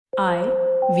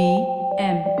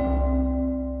IVM.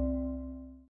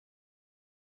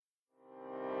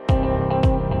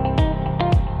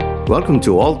 Welcome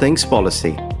to All Things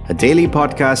Policy, a daily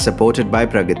podcast supported by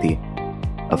Pragati,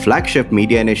 a flagship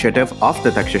media initiative of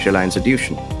the Takshashila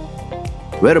Institution.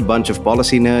 We're a bunch of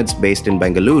policy nerds based in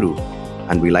Bengaluru,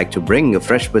 and we like to bring a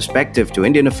fresh perspective to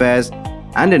Indian affairs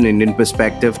and an Indian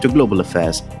perspective to global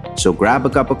affairs. So grab a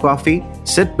cup of coffee,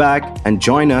 sit back, and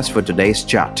join us for today's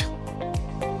chat.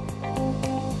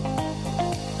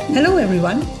 Hello,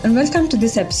 everyone, and welcome to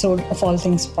this episode of All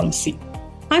Things Policy.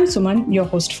 I'm Suman, your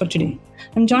host for today.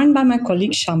 I'm joined by my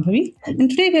colleague Shambhavi, and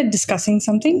today we're discussing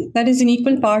something that is in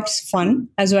equal parts fun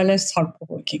as well as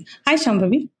thought-provoking. Hi,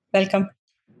 Shambhavi. Welcome.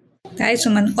 Hi,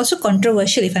 Suman. Also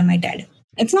controversial, if I might add.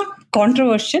 It's not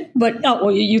controversial, but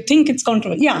you think it's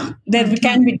controversial. Yeah, there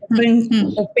can be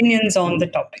different opinions on the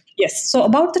topic. Yes. So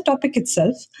about the topic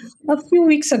itself, a few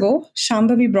weeks ago,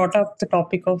 Shambhavi brought up the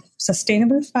topic of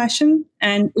sustainable fashion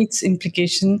and its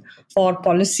implication for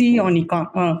policy on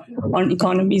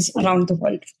economies around the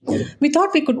world. We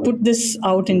thought we could put this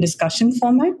out in discussion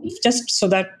format just so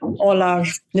that all our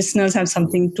listeners have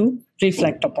something to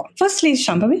reflect upon. Firstly,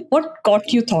 Shambhavi, what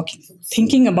got you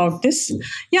thinking about this?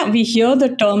 Yeah, we hear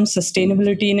the term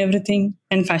sustainability in everything,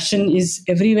 and fashion is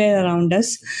everywhere around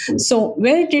us. So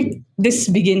where did this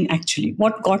begin actually?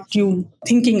 What got you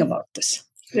thinking about this?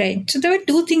 Right. So there were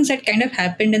two things that kind of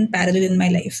happened in parallel in my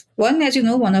life. One, as you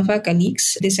know, one of our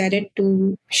colleagues decided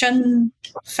to shun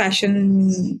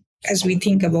fashion as we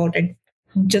think about it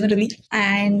generally,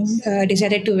 and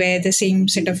decided to wear the same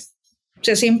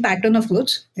pattern of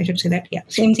clothes. I should say that, yeah.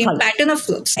 Same pattern of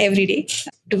clothes every day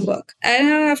to work. And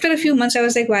after a few months, I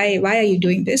was like, why are you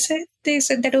doing this? And they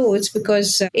said that, it's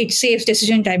because it saves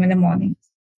decision time in the morning.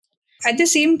 At the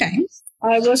same time,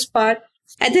 I was part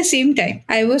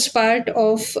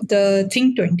of the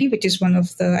Think 20, which is one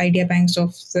of the idea banks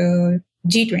of the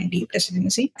G20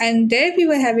 presidency. And there we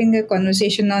were having a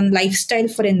conversation on lifestyle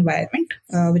for environment,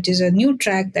 which is a new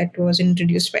track that was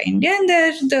introduced by India. And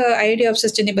there the idea of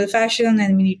sustainable fashion,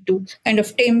 and we need to kind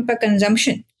of temper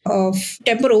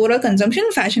overall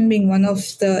consumption, fashion being one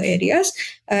of the areas,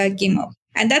 came up.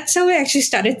 And that's how I actually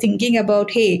started thinking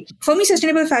about, hey, for me,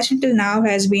 sustainable fashion till now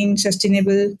has been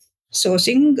sustainable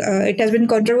sourcing. It has been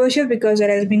controversial because there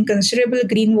has been considerable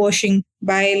greenwashing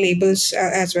by labels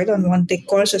as well on what they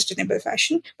call sustainable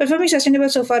fashion. But for me, sustainable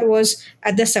so far was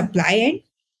at the supply end.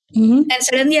 Mm-hmm. And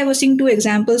suddenly I was seeing two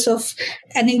examples of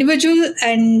an individual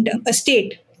and a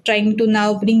state trying to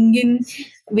now bring in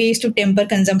ways to temper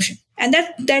consumption. And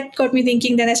that got me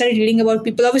thinking. Then I started reading about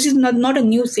people. Obviously, not a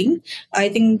new thing. I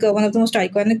think one of the most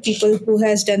iconic people who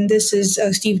has done this is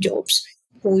Steve Jobs,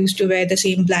 who used to wear the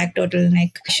same black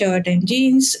turtleneck shirt and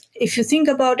jeans. If you think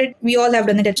about it, we all have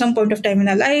done it at some point of time in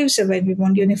our lives when we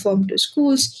want uniform to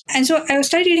schools. And so I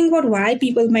started reading about why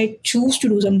people might choose to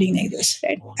do something like this.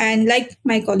 Right? And like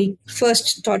my colleague,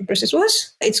 first thought process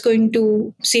was, it's going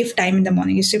to save time in the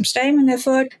morning. It saves time and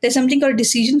effort. There's something called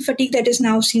decision fatigue that is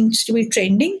now seems to be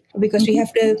trending because we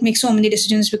have to make so many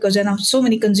decisions because there are now so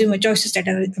many consumer choices that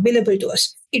are available to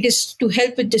us. It is to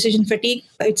help with decision fatigue.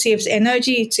 It saves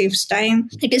energy. It saves time.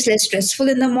 It is less stressful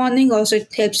in the morning. Also,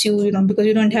 it helps you, because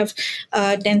you don't have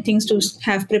 10 things to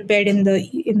have prepared in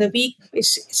the week.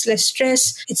 It's less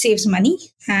stress. It saves money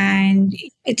and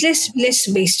it's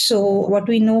less waste. So what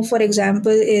we know, for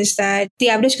example, is that the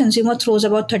average consumer throws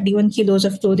about 31 kilos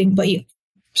of clothing per year.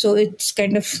 So it's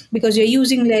kind of, because you're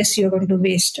using less, you're going to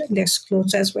waste less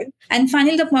clothes as well. And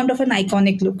finally, the point of an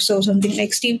iconic look. So something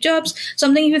like Steve Jobs,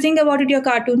 something, if you think about it, your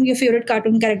favorite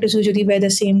cartoon characters usually wear the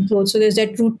same clothes. So there's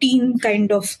that routine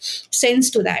kind of sense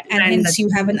to that. And hence you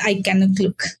have an iconic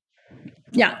look.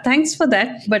 Yeah, thanks for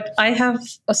that. But I have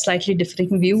a slightly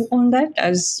different view on that,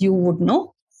 as you would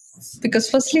know. Because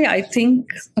firstly, I think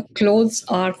clothes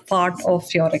are part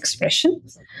of your expression.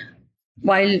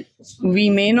 While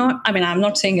we may not, I'm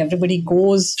not saying everybody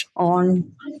goes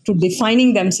on to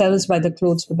defining themselves by the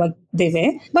clothes that they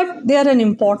wear, but they are an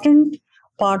important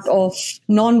part of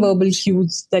non-verbal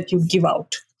cues that you give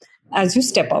out as you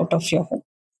step out of your home.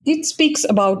 It speaks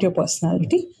about your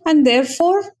personality, and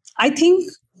therefore, I think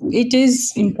it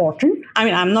is important.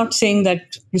 I'm not saying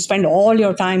that you spend all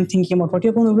your time thinking about what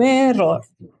you're going to wear or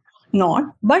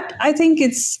not, but I think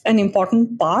it's an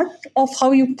important part of how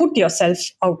you put yourself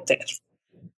out there.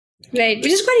 Right,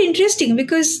 which is quite interesting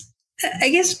because I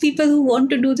guess people who want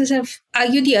to do this have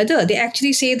argued the other. They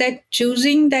actually say that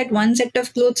choosing that one set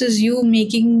of clothes is you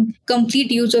making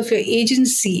complete use of your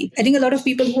agency. I think a lot of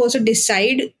people who also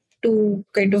decide to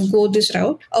kind of go this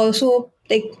route also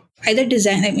like either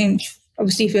design,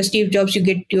 obviously if you're Steve Jobs, you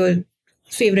get your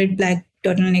favorite black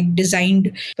turtleneck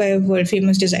designed by a world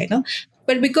famous designer.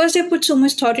 But because they put so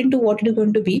much thought into what it is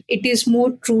going to be, it is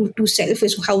more true to self,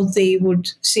 is how they would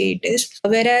say it is.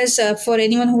 Whereas for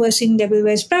anyone who has seen Devil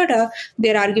Wears Prada,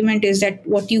 their argument is that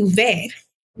what you wear,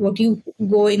 what you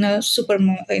go in a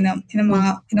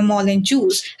mall and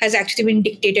choose, has actually been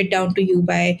dictated down to you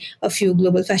by a few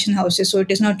global fashion houses. So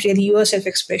it is not really your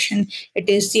self-expression. It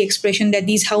is the expression that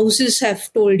these houses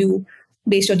have told you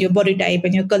based on your body type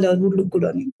and your color would look good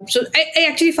on you. So I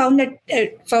actually found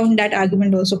that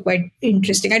argument also quite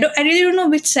interesting. I really don't know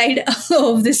which side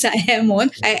of this I am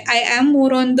on. I am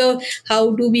more on the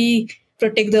how do we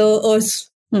protect the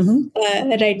earth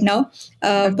right now.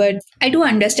 But I do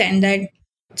understand that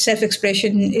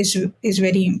self-expression is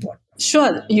very important.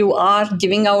 Sure, you are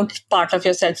giving out part of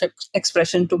your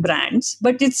self-expression to brands,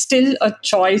 but it's still a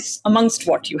choice amongst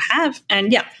what you have.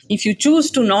 And yeah, if you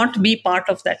choose to not be part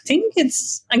of that thing,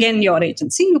 it's again your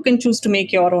agency. You can choose to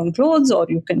make your own clothes, or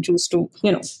you can choose to,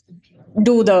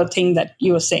 do the thing that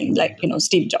you were saying, like,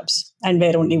 Steve Jobs, and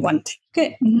wear only one thing.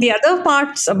 Okay. Mm-hmm. The other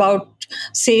parts about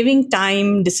saving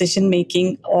time,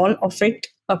 decision-making, all of it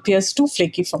appears too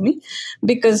flaky for me,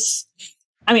 because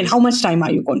how much time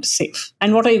are you going to save?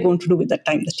 And what are you going to do with that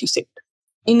time that you saved?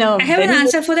 I have an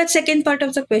answer for that second part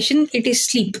of the question. It is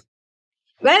sleep.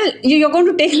 Well, you're going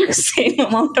to take the same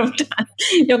amount of time.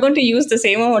 You're going to use the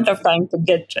same amount of time to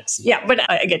get dressed. Yeah, but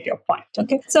I get your point.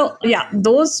 Okay. So yeah,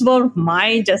 those were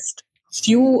my just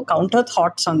few counter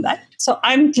thoughts on that. So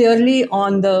I'm clearly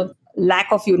on the lack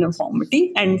of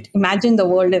uniformity, and imagine the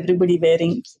world, everybody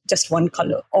wearing just one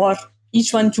color, or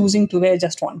each one choosing to wear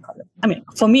just one color.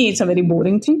 For me, it's a very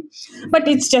boring thing, but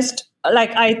it's just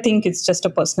I think it's just a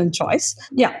personal choice.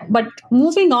 Yeah. But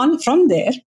moving on from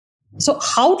there. So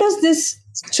how does this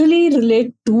actually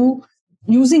relate to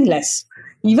using less?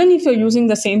 Even if you're using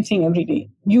the same thing every day,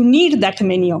 you need that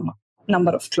many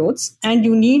number of clothes, and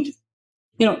you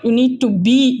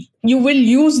will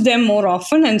use them more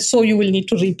often, and so you will need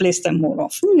to replace them more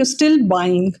often. You're still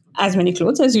buying as many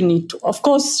clothes as you need to. Of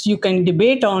course, you can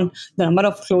debate on the number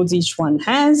of clothes each one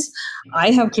has.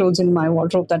 I have clothes in my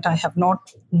wardrobe that I have not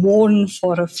worn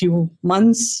for a few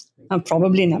months. I've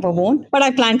probably never worn, but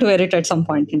I plan to wear it at some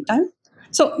point in time.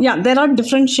 So yeah, there are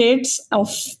different shades of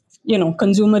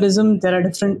consumerism. There are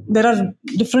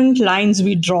different lines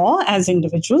we draw as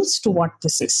individuals to what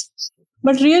this is.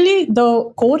 But really,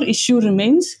 the core issue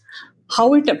remains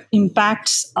how it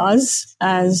impacts us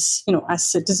as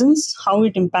citizens, how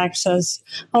it impacts us,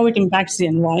 how it impacts the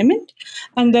environment,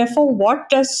 and therefore, what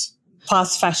does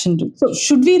fast fashion do? So,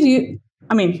 should we?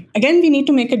 Again, we need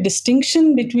to make a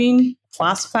distinction between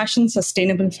fast fashion,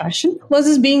 sustainable fashion,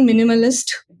 versus being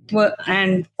minimalist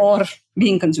or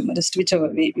being consumerist, whichever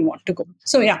way we want to go.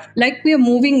 So yeah, we are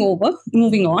moving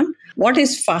on. What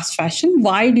is fast fashion?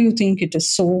 Why do you think it is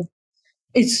so?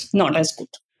 It's not as good.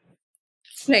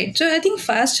 Right. So I think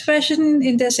fast fashion,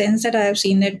 in the sense that I have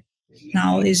seen it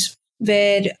now, is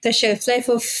where the shelf life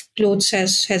of clothes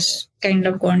has kind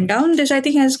of gone down. This, I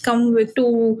think, has come with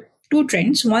two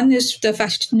trends. One is the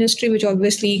fashion industry, which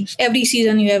obviously every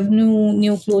season you have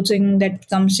new clothing that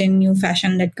comes in, new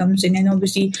fashion that comes in, and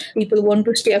obviously people want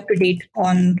to stay up to date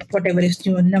on whatever is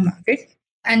new in the market.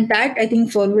 And that, I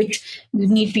think, for which you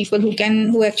need people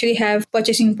who actually have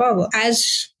purchasing power.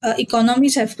 As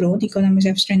economies have grown, economies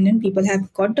have strengthened, people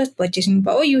have got that purchasing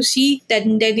power. You see that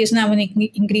there is now an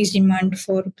increased demand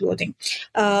for clothing.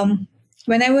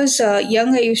 When I was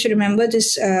young, I used to remember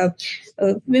this.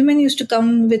 Women used to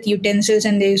come with utensils,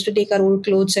 and they used to take our old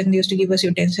clothes and they used to give us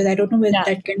utensils. I don't know whether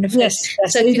that kind of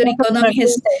circular economy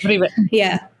has everywhere.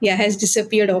 Has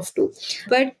disappeared off too.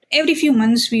 But every few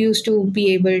months, we used to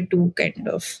be able to kind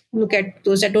of look at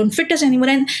clothes that don't fit us anymore,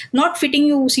 and not fitting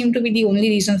you seem to be the only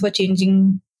reason for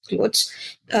changing clothes,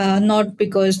 not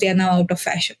because they are now out of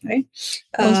fashion, right?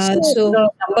 So the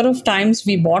number of times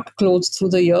we bought clothes through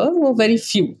the year were very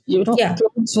few.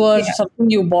 Clothes were something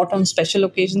you bought on special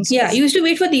occasions. Yeah, you used to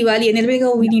wait for Diwali, and then we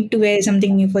go, we need to wear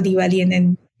something new for Diwali, and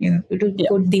then we do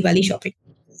go Diwali shopping.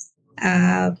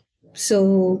 But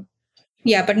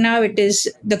now it is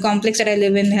the complex that I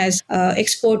live in has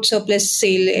export surplus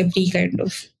sale every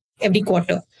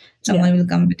quarter. Someone will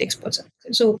come with export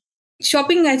surplus. So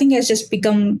shopping, I think, has just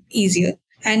become easier.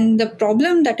 And the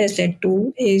problem that has led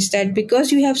to is that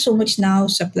because you have so much now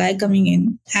supply coming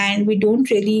in, and we don't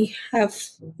really have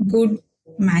good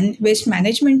waste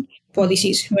management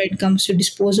policies when it comes to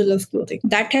disposal of clothing,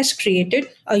 that has created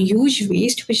a huge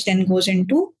waste, which then goes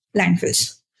into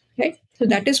landfills, right? So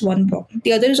that is one problem.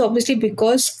 The other is obviously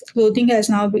because clothing has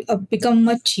now become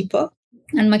much cheaper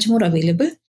and much more available.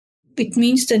 It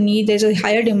means there's a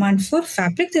higher demand for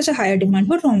fabric, there's a higher demand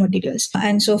for raw materials.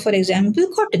 And so, for example,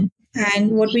 cotton.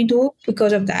 And what we do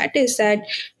because of that is that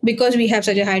because we have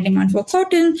such a high demand for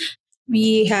cotton,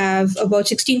 we have about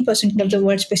 16% of the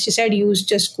world's pesticide use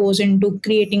just goes into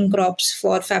creating crops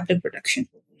for fabric production.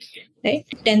 Right,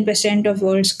 10% of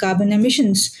world's carbon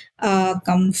emissions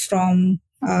come from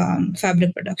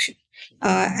fabric production.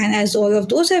 And as all of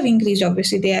those have increased,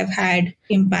 obviously they have had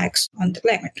impacts on the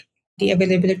climate. The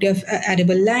availability of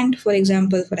arable land, for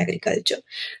example, for agriculture,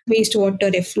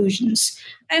 wastewater effluents,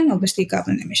 and obviously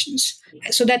carbon emissions.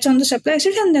 So that's on the supply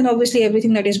side. And then obviously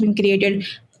everything that has been created,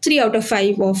 3 out of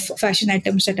 5 of fashion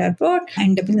items that are brought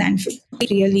end up in landfill.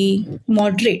 Really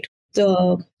moderate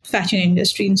the fashion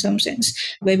industry in some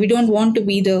sense, where we don't want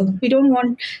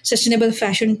sustainable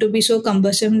fashion to be so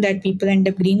cumbersome that people end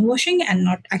up greenwashing and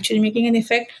not actually making an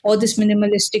effect, or this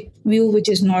minimalistic view which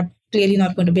is not clearly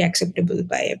not going to be acceptable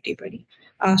by everybody.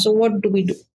 So what do we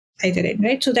do either end,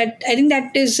 right? So that, I think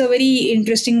that is a very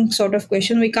interesting sort of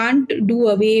question. We can't do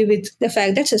away with the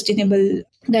fact that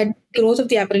that growth of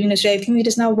the apparel industry, I think it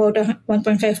is now about a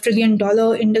 $1.5 trillion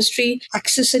industry.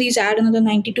 Accessories add another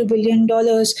 $92 billion.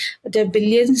 There are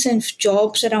billions of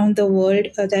jobs around the world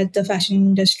that the fashion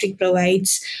industry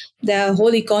provides. There are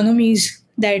whole economies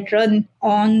that run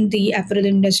on the apparel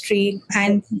industry,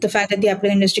 and the fact that the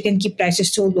apparel industry can keep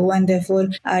prices so low and therefore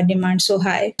demand so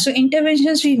high. So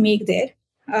interventions we make there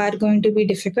are going to be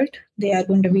difficult. They are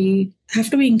going to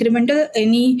have to be incremental.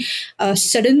 Any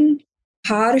sudden,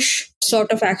 harsh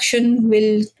sort of action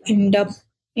will end up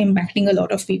impacting a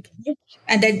lot of people.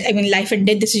 And that, I mean, life and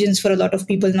death decisions for a lot of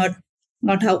people,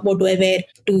 not how what do I wear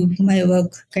to my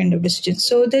work kind of decisions.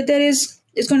 So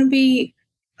it's going to be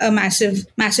a massive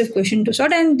question to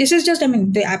sort. And this is just, I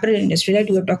mean, the apparel industry that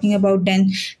you were talking about,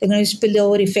 then they're going to spill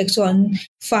over effects on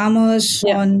farmers,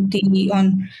 on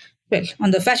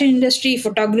the fashion industry,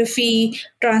 photography,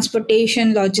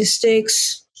 transportation,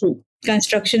 logistics,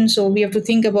 construction. So we have to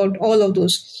think about all of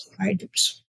those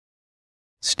items.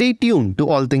 Stay tuned to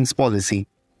All Things Policy.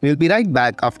 We'll be right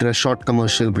back after a short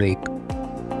commercial break.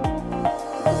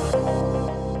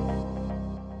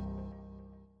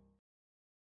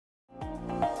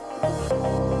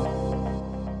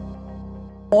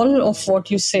 All of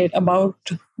what you said about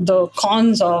the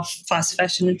cons of fast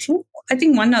fashion is true. I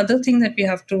think one other thing that we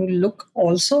have to look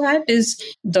also at is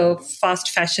the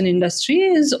fast fashion industry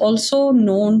is also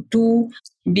known to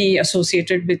be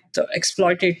associated with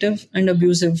exploitative and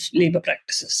abusive labor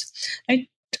practices. Right?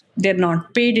 They're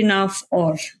not paid enough,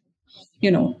 or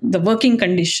the working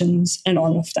conditions and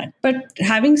all of that. But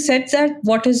having said that,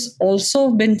 what has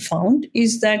also been found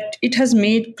is that it has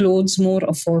made clothes more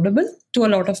affordable to a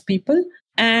lot of people,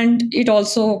 and it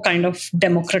also kind of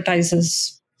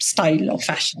democratizes style or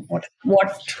fashion.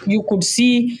 What you could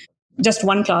see just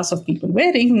one class of people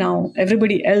wearing, now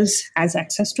everybody else has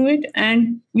access to it,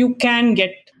 and you can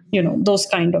get those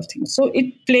kind of things. So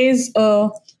it plays a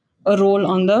role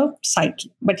on the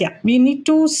psyche. But yeah, we need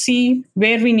to see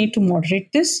where we need to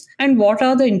moderate this, and what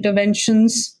are the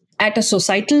interventions at a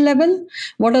societal level,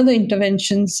 what are the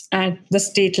interventions at the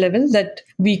state level that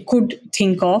we could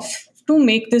think of to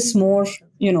make this more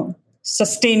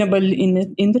sustainable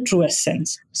in the truest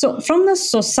sense. So from the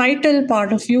societal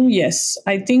part of view, yes,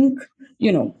 I think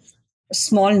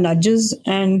small nudges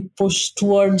and push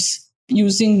towards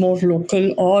using more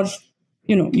local, or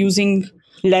using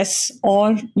less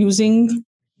or using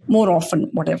more often,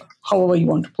 whatever, however you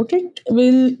want to put it,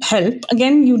 will help.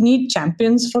 Again, you need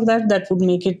champions for that would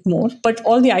make it more. But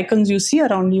all the icons you see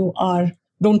around you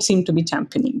don't seem to be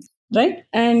championing, right?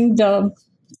 And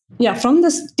from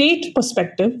the state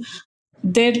perspective,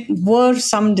 there were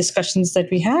some discussions that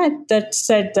we had that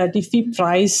said that if we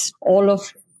price all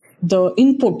of the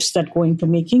inputs that go into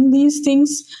making these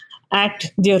things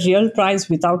at their real price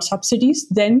without subsidies,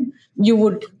 then you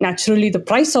would naturally, the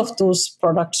price of those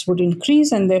products would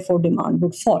increase and therefore demand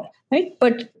would fall, right?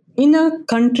 But in a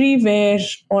country where,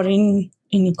 or in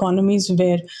economies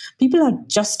where people are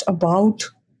just about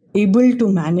able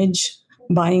to manage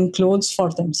buying clothes for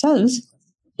themselves,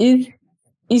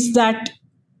 is that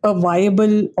a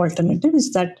viable alternative?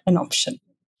 Is that an option?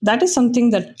 That is something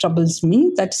that troubles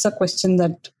me. That's a question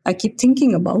that I keep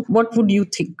thinking about. What would you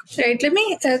think? Right. Let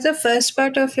me the first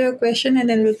part of your question, and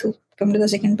then we'll come to the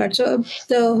second part. So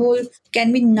the whole,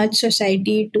 can we nudge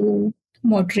society to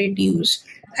moderate use?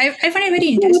 I find it very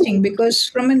interesting because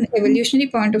from an evolutionary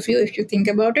point of view, if you think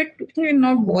about it, we're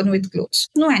not born with clothes.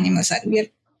 No animals are. We are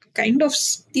kind of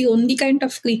the only kind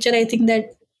of creature, I think,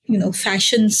 that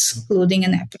fashions clothing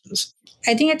and apparels.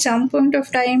 I think at some point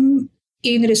of time,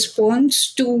 in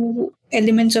response to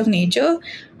elements of nature.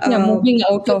 Moving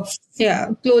out of.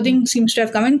 Clothing seems to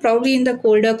have come in probably in the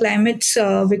colder climates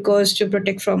because to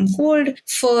protect from cold,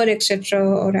 fur, etc.,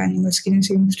 or animal skin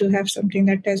seems to have something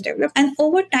that has developed. And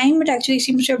over time, it actually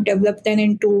seems to have developed then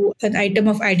into an item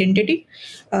of identity,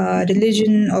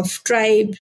 religion, of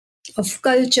tribe, of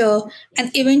culture,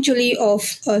 and eventually of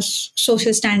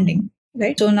social standing.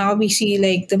 Right. So now we see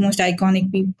like the most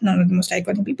iconic people, not the most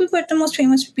iconic people, but the most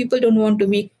famous people don't want to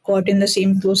be caught in the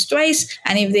same clothes twice.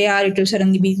 And if they are, it will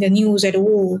suddenly be in the news that,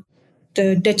 oh,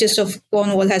 the Duchess of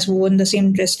Cornwall has worn the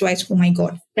same dress twice. Oh my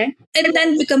God. Right. And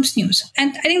then becomes news.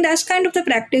 And I think that's kind of the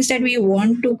practice that we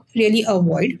want to really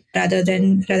avoid rather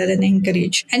than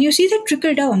encourage. And you see that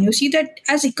trickle down. You see that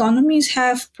as economies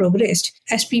have progressed,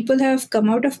 as people have come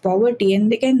out of poverty and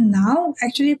they can now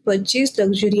actually purchase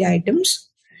luxury items,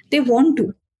 they want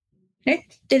to, right?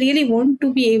 They really want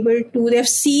to be able to. They have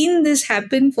seen this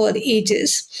happen for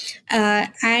ages.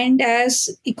 And as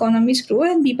economies grow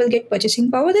and people get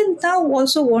purchasing power, they now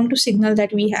also want to signal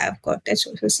that we have got that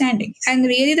social standing. And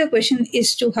really the question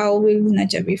is to how we'll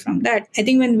nudge away from that. I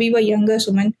think when we were younger,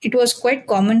 Suman, it was quite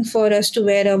common for us to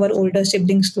wear our older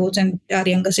siblings' clothes and our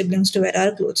younger siblings to wear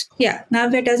our clothes. Yeah. Now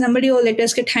if I tell somebody, oh, let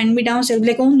us get hand-me-downs, they'll be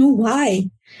like, oh no, why?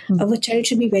 Our child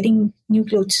should be wearing new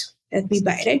clothes that we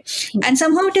buy, right? And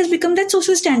somehow it has become that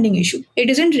social standing issue. It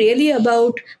isn't really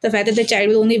about the fact that the child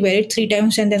will only wear it 3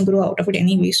 times and then grow out of it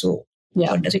anyway. So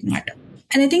what does it matter?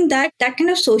 And I think that kind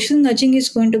of social nudging is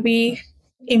going to be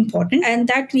important, and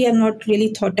that we have not really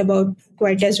thought about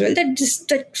quite as well.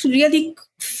 That really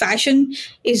fashion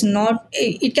is not.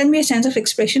 It can be a sense of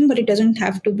expression, but it doesn't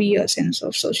have to be a sense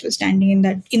of social standing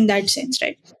in that sense,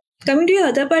 right? Coming to your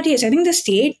other part, yes, I think the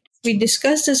state. We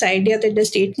discussed this idea that the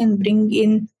state can bring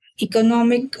in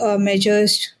economic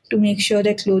measures to make sure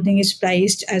that clothing is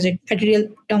priced at real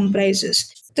term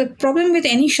prices. The problem with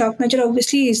any shock measure,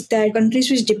 obviously, is that countries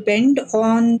which depend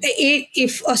on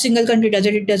if a single country does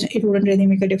it, it wouldn't really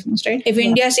make a difference, right? If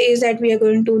India says that we are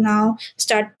going to now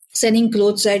start selling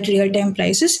clothes at real-time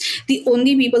prices, the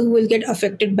only people who will get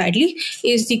affected badly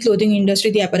is the clothing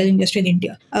industry, the apparel industry in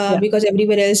India, because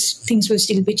everywhere else things will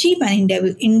still be cheap, and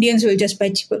Indians will just buy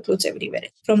cheaper clothes everywhere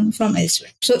from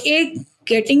elsewhere. So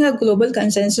getting a global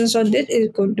consensus on this is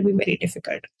going to be very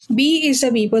difficult. B is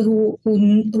the people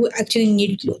who actually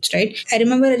need clothes, right? I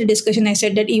remember at the discussion I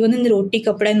said that even in roti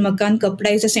kapda and makan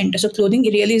kapda is the center. So clothing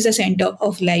really is the center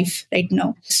of life right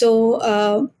now.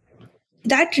 So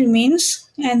that remains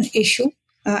an issue.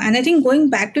 And I think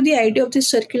going back to the idea of this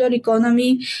circular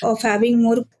economy of having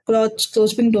more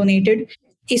clothes being donated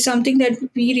is something that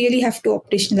we really have to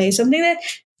operationalize. Something that,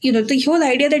 the whole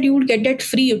idea that you would get that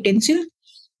free utensil,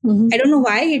 I don't know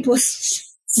why it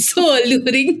was so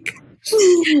alluring.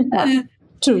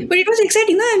 True. But it was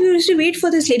exciting. No? I used to wait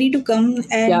for this lady to come.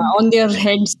 And on their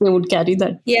heads they would carry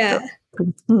that. Yeah.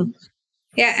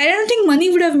 Yeah, I don't think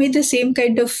money would have made the same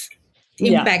kind of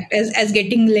impact as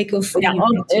getting like a free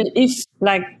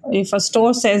if a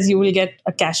store says you will get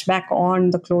a cashback on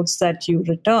the clothes that you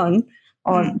return,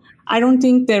 or I don't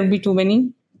think there'll be too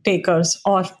many takers,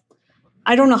 or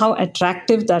I don't know how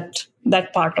attractive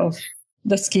that part of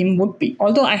the scheme would be.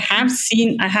 Although I have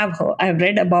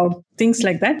read about things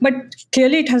like that, but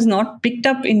clearly it has not picked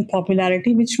up in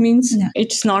popularity, which means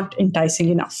it's not enticing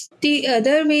enough. The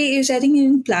other way is, I think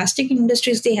in plastic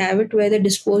industries, they have it where the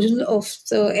disposal of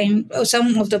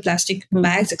some of the plastic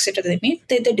bags, etc. they make,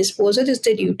 the disposal is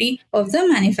the duty of the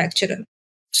manufacturer.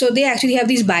 So they actually have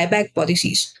these buyback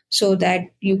policies so that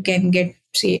you can get,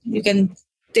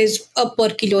 there's a per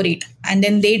kilo rate, and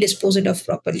then they dispose it off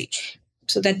properly.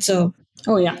 So that's a...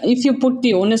 Oh, yeah. If you put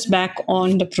the onus back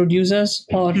on the producers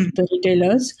or the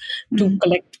retailers to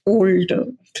collect old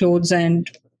clothes and,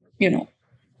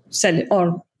 sell it,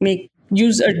 or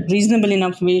use a reasonable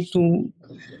enough way to,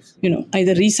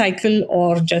 either recycle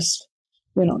or just,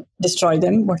 destroy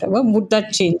them, whatever, would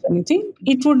that change anything?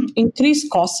 It would increase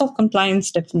costs of compliance,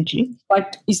 definitely.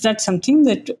 But is that something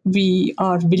that we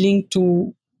are willing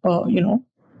to,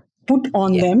 put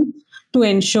on them to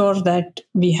ensure that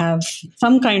we have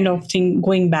some kind of thing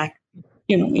going back,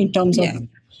 in terms of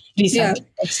recycling? Yeah.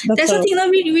 That's the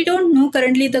thing. We don't know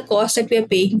currently the cost that we are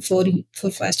paying for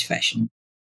fast fashion.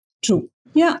 True.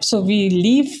 Yeah. So we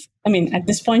leave. At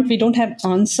this point, we don't have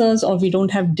answers or we don't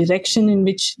have direction in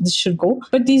which this should go.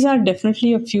 But these are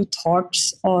definitely a few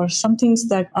thoughts or some things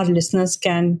that our listeners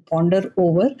can ponder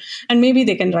over. And maybe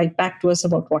they can write back to us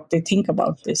about what they think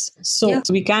about this. So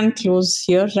we can close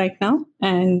here right now.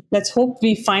 And let's hope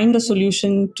we find a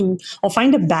solution or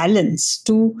find a balance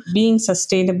to being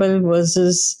sustainable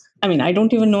versus, I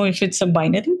don't even know if it's a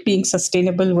binary, being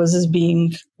sustainable versus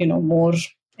being, more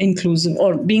inclusive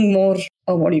or being more,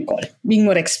 being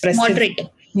more expressive.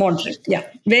 Moderate. Yeah.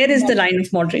 Where is the line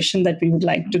of moderation that we would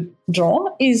like to draw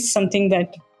is something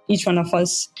that each one of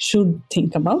us should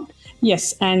think about.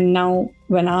 Yes. And now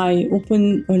when I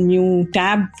open a new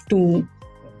tab to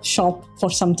shop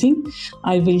for something,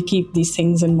 I will keep these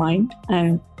things in mind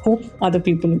and hope other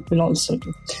people will also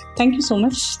do. Thank you so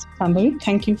much, Shambhavi.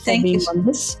 Thank you for being on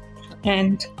this.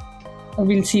 And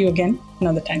we'll see you again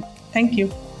another time. Thank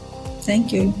you.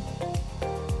 Thank you.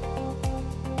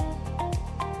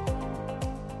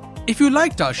 If you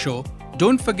liked our show,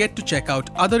 don't forget to check out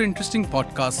other interesting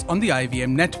podcasts on the IVM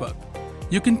network.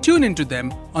 You can tune into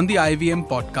them on the IVM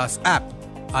Podcast app,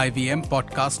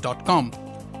 ivmpodcast.com,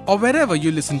 or wherever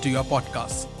you listen to your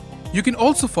podcasts. You can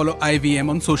also follow IVM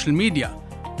on social media.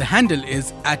 The handle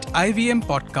is @IVM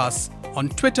Podcasts on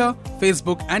Twitter,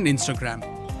 Facebook, and Instagram.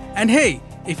 And hey,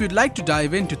 if you'd like to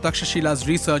dive into Takshashila's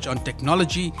research on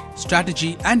technology,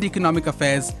 strategy, and economic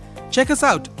affairs, check us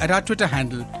out at our Twitter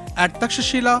handle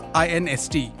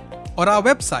 @TakshashilaINST or our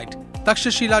website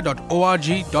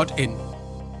takshashila.org.in.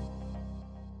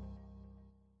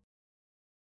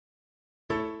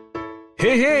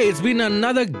 Hey, it's been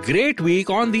another great week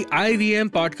on the IVM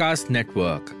Podcast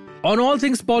Network. On All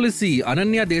Things Policy,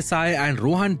 Ananya Desai and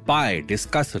Rohan Pai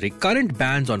discuss recurrent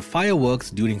bans on fireworks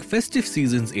during festive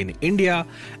seasons in India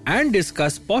and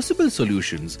discuss possible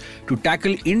solutions to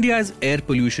tackle India's air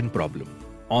pollution problem.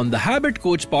 On the Habit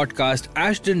Coach podcast,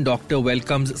 Ashton Doctor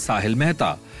welcomes Sahil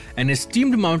Mehta, an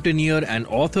esteemed mountaineer and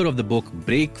author of the book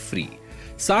Break Free.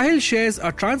 Sahil shares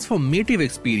a transformative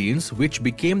experience which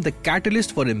became the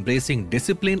catalyst for embracing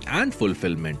discipline and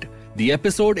fulfillment. The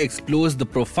episode explores the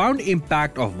profound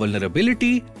impact of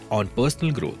vulnerability on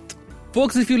personal growth.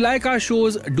 Folks, if you like our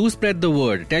shows, do spread the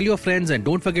word. Tell your friends and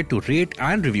don't forget to rate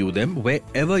and review them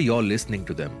wherever you're listening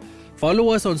to them. Follow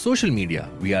us on social media.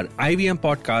 We are IVM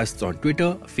Podcasts on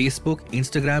Twitter, Facebook,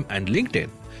 Instagram, and LinkedIn.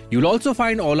 You'll also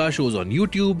find all our shows on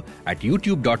YouTube at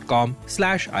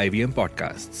youtube.com/IVM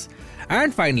Podcasts.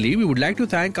 And finally, we would like to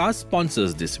thank our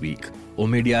sponsors this week: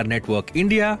 Omidyar Network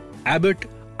India, Abbott,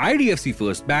 IDFC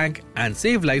First Bank, and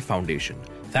Save Life Foundation.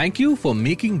 Thank you for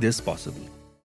making this possible.